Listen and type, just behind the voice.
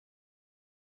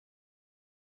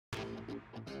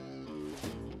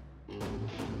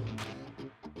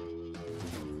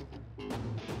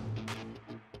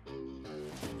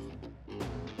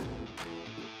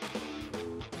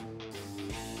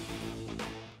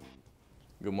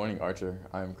Good morning, Archer.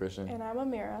 I am Christian. And I'm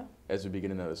Amira. As we begin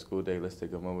another school day, let's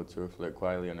take a moment to reflect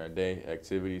quietly on our day,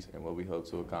 activities, and what we hope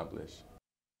to accomplish.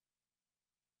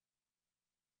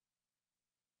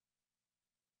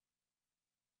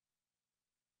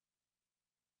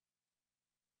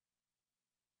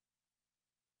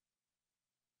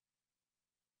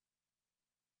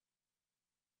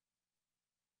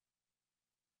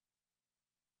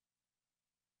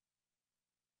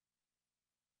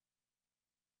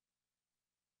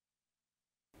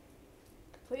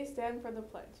 Please stand for the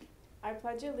pledge. I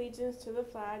pledge allegiance to the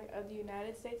flag of the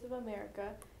United States of America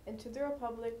and to the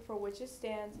republic for which it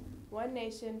stands, one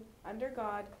nation, under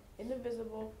God,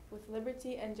 indivisible, with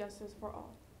liberty and justice for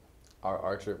all. Our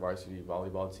Archer varsity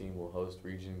volleyball team will host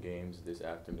region games this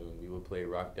afternoon. We will play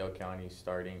Rockdale County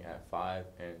starting at 5,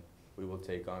 and we will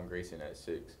take on Grayson at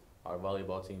 6. Our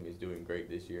volleyball team is doing great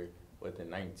this year with a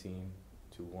 19-1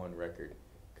 record.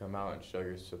 Come out and show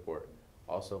your support.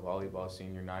 Also, volleyball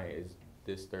senior night is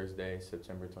this Thursday,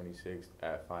 September 26th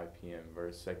at 5 p.m.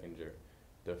 versus Seconder.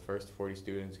 The first 40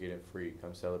 students get in free.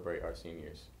 Come celebrate our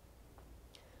seniors.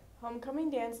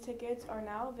 Homecoming dance tickets are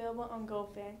now available on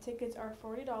GoFan. Tickets are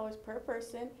 $40 per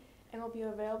person and will be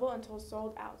available until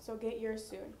sold out, so get yours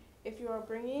soon. If you are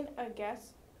bringing a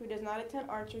guest who does not attend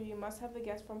Archer, you must have the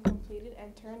guest form completed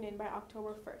and turned in by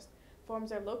October 1st.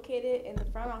 Forms are located in the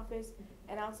front office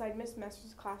and outside Miss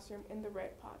Messer's classroom in the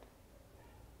red pod.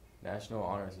 National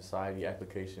Honor Society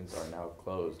applications are now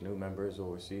closed. New members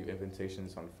will receive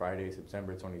invitations on Friday,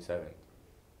 September 27th.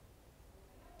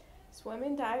 Swim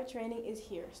and dive training is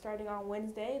here. Starting on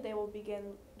Wednesday, they will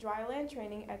begin dryland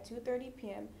training at 2:30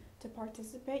 p.m. To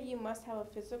participate, you must have a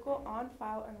physical on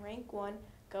file and rank 1.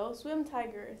 Go Swim,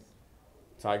 Tigers!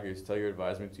 Tigers, tell your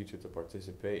advisement teacher to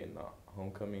participate in the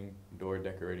homecoming door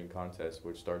decorating contest,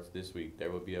 which starts this week.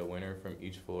 There will be a winner from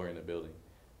each floor in the building.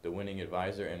 The winning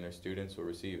advisor and their students will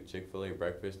receive a Chick-fil-A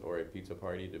breakfast or a pizza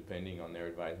party depending on their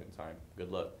advisement time. Good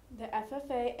luck. The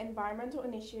FFA Environmental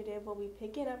Initiative will be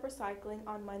picking up recycling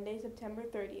on Monday, September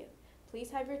 30th. Please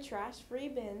have your trash-free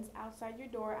bins outside your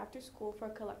door after school for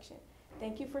collection.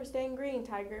 Thank you for staying green,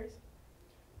 Tigers.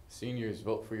 Seniors,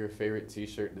 vote for your favorite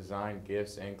t-shirt design,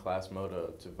 gifts, and class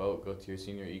motto. To vote, go to your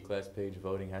senior e-class page.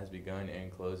 Voting has begun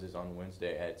and closes on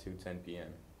Wednesday at 2:10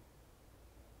 p.m.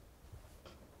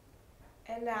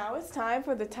 And now it's time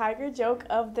for the Tiger joke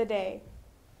of the day.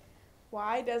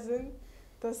 Why doesn't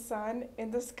the sun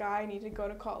in the sky need to go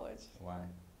to college? Why?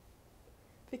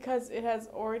 Because it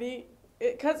already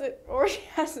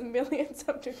has millions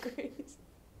of degrees.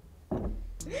 I'm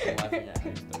laughing at how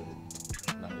you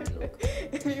started. Not a joke.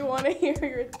 If you want to hear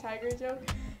your tiger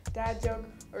joke, dad joke,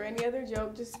 or any other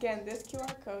joke, just scan this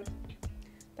QR code.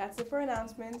 That's it for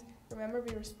announcements. Remember,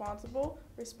 be responsible,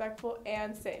 respectful,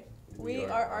 and safe. We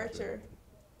are Archer.